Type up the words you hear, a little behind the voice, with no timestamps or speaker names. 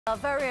Our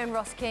very own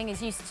Ross King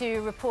is used to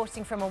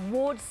reporting from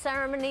award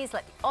ceremonies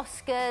like the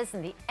Oscars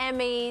and the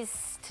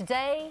Emmys.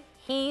 Today,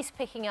 he's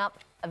picking up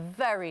a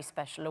very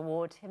special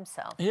award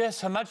himself.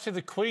 Yes, Her Majesty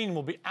the Queen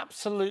will be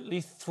absolutely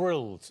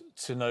thrilled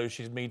to know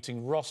she's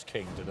meeting Ross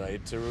King today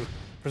to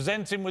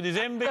present him with his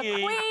MBE, The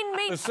Queen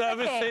meets the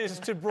services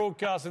to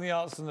broadcasting the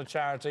arts and the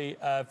charity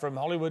from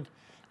Hollywood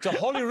to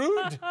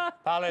Holyrood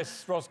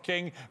Palace. Ross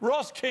King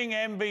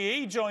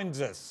MBE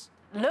joins us.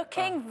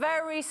 Looking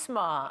very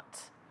smart.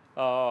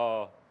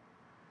 Oh.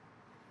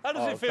 How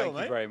does it feel, thank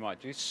mate? you very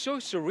much. It's so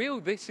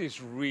surreal. This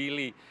is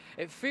really...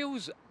 It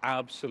feels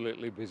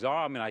absolutely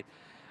bizarre. I mean,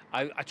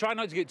 I try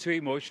not to get too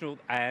emotional,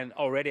 and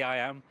already I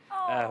am,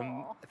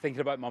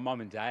 thinking about my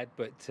mum and dad.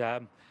 But yeah,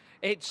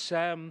 it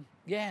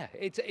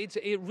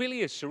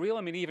really is surreal.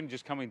 I mean, even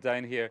just coming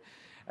down here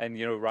and,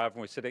 you know, Rav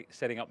was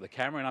setting up the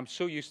camera, and I'm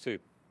so used to,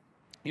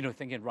 you know,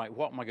 thinking, right,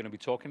 what am I going to be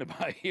talking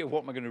about here?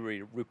 What am I going to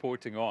be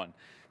reporting on?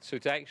 So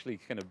to actually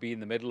kind of be in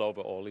the middle of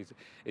it all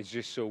is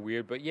just so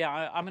weird. But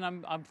yeah, I mean,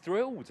 I'm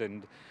thrilled,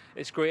 and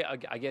it's great.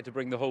 I get to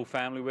bring the whole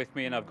family with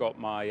me, and I've got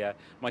my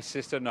my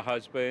sister and her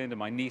husband, and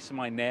my niece and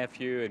my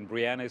nephew, and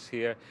Brianna's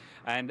here,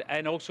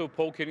 and also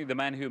Paul Cooney, the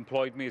man who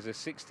employed me as a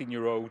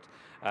 16-year-old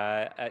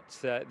at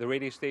the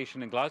radio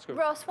station in Glasgow.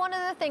 Ross, one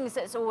of the things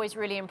that's always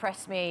really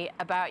impressed me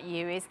about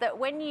you is that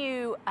when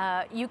you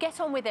get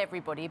on with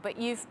everybody, but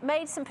you've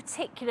made some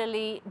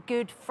particularly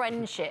good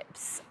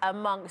friendships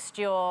amongst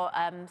your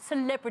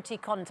celebrity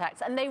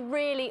contacts, and they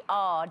really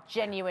are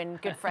genuine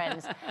good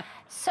friends.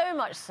 So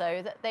much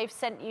so that they've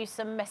sent you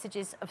some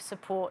messages of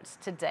support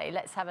today.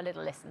 Let's have a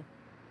little listen.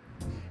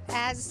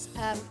 As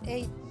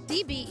a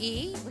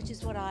DBE, which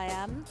is what I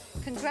am,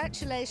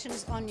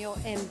 congratulations on your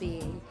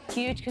MBE.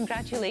 Huge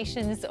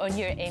congratulations on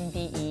your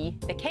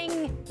MBE. The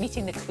King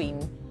meeting the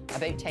Queen.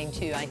 About time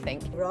too, I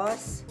think.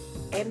 Ross,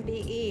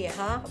 MBE,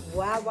 huh?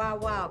 Wow, wow,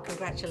 wow.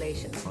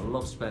 Congratulations. I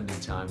love spending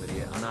time with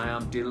you, and I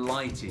am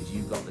delighted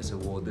you got this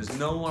award. There's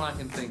no one I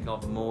can think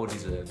of more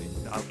deserving.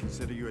 I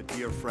consider you a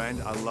dear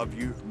friend. I love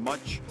you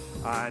much,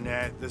 and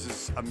this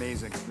is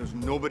amazing. There's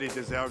nobody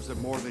deserves it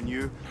more than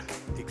you,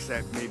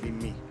 except maybe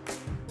me.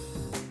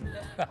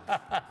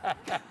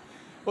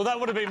 Well, that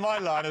would have been my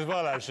line as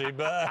well, actually,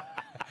 but...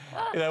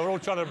 You know, we're all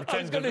trying to pretend.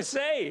 I was going to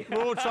say.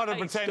 We're all trying to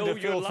pretend to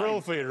feel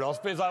thrilled for you, Ross.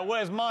 But it's like,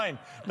 where's mine?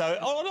 No.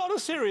 On a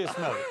serious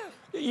note,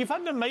 you've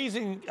had an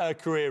amazing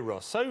career,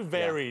 Ross. So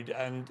varied,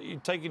 and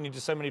you've taken you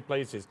to so many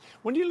places.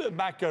 When you look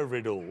back over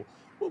it all,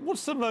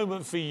 what's the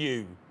moment for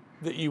you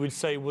that you would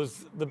say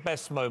was the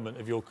best moment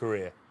of your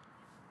career?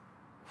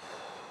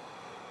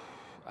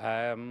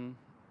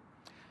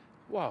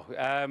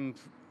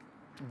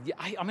 Yeah,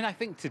 I mean, I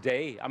think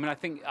today. I mean, I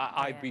think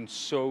I've been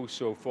so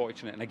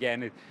fortunate. And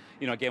again,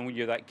 you know, when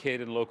you're that kid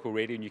in local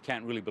radio and you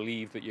can't really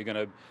believe that you're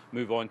going to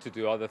move on to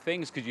do other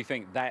things because you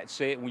think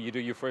that's it. When you do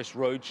your first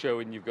road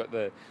show and you've got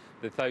the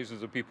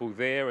thousands of people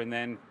there, and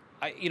then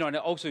you know, and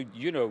also,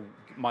 you know,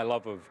 my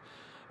love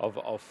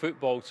of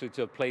football, to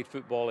have played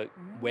football at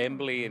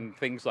Wembley and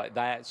things like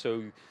that.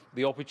 So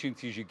the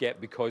opportunities you get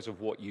because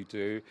of what you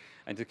do,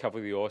 and to cover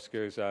the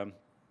Oscars.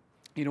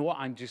 You know what?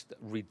 I'm just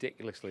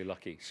ridiculously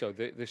lucky. So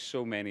there's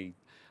so many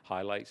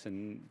highlights,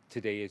 and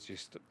today is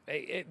just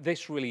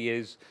this really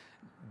is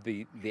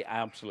the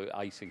absolute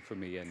icing for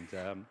me. And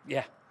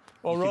yeah.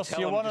 Well, Ross,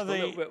 you're one of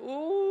the.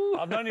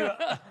 I've known you.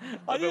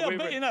 But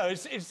you know,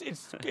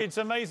 it's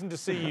amazing to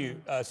see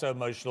you so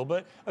emotional.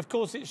 But of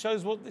course, it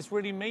shows what this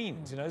really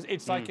means. You know,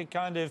 it's like a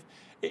kind of,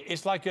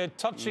 it's like a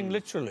touching,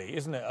 literally,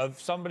 isn't it, of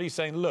somebody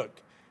saying,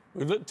 "Look,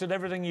 we've looked at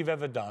everything you've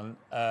ever done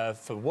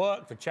for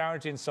work, for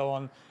charity, and so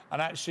on,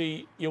 and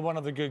actually, you're one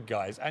of the good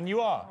guys." And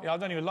you are. You know, I've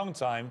known you a long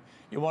time.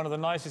 You're one of the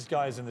nicest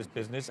guys in this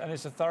business, and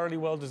it's a thoroughly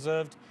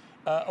well-deserved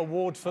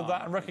award for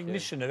that and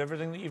recognition of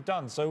everything that you've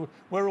done. So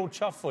we're all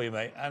chuffed for you,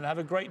 mate, and have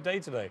a great day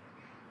today.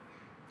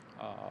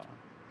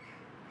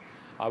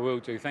 I will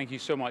do. Thank you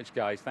so much,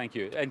 guys. Thank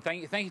you. And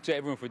thank you to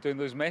everyone for doing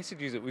those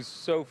messages. It was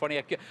so funny.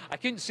 I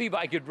couldn't see, but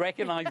I could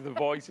recognise the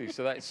voices.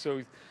 So that's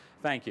so...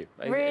 Thank you.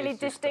 Really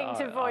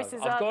distinctive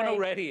voices, I've gone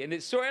already, and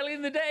it's so early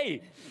in the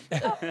day.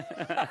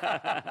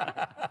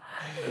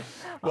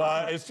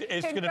 Well, it's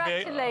going to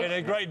be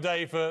a great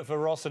day for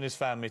Ross and his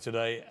family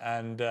today,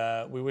 and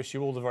we wish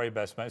you all the very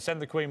best, mate.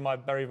 Send the Queen my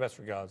very best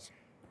regards.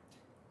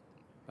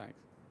 Thanks.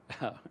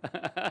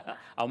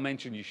 I'll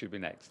mention you should be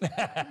next.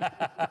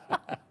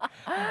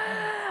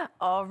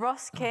 Oh,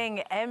 Ross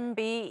King,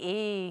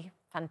 MBE.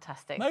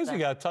 Fantastic. Amazing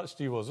how touched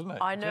he was, wasn't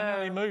it? I know.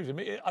 Genuinely moved. I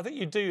mean, I think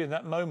you do in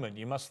that moment.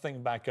 You must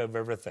think back over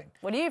everything.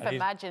 Well, you've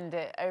imagined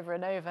it over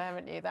and over,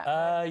 haven't you?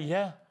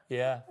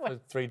 Yeah. For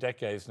 3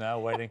 decades now,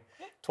 waiting.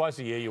 Twice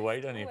a year you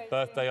wait, don't you?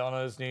 Birthday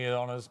honours, New Year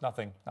honours,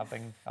 nothing. Not to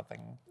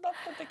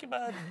take your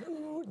bird.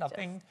 No,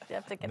 nothing. You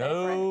have to get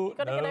over it. You've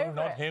got to get over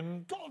not it.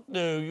 him. God,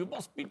 no, you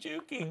must be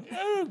joking.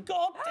 Oh,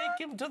 God, take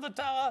him to the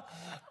tower.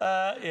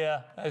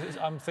 Yeah,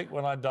 I'm think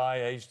when I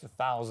die, aged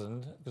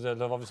 1,000, because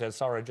I've obviously had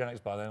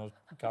sorogenics by then, or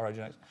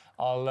cryogenics,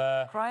 I'll...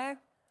 Cryo?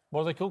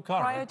 What are they called?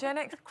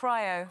 Cryogenics?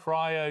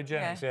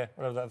 Cryogenics, yeah.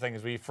 Whatever that thing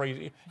is, where you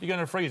freeze. You're going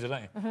to freeze it,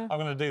 aren't you? I'm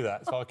going to do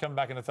that. So I'll come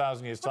back in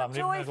 1,000 years' time. What a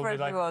joy for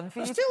everyone. For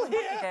you I'm still to come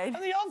here, back again.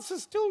 and the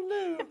answer's still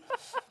no.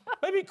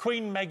 Maybe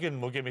Queen Meghan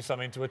will give me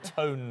something to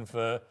atone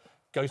for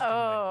ghosting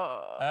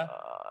me.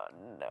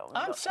 No,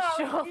 I'm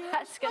sorry, sure Piers.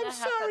 that's going to I'm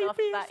happen sorry,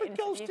 after Piers, that for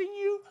interview. ghosting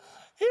you.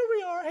 Here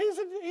we are.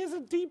 Here's a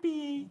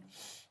DBE.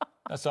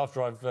 That's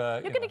after I've.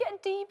 You're going to get a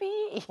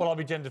DBE. Well, I'll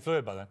be gender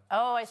fluid by then.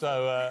 Oh, I see.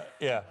 So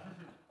yeah.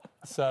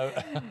 So.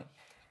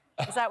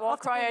 Is that what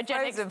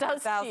cryogenics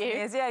does to you?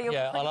 Years.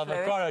 Yeah, I'll have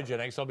a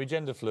cryogenics. I'll be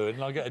gender fluid,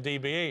 and I'll get a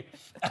DBE.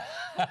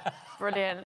 Brilliant.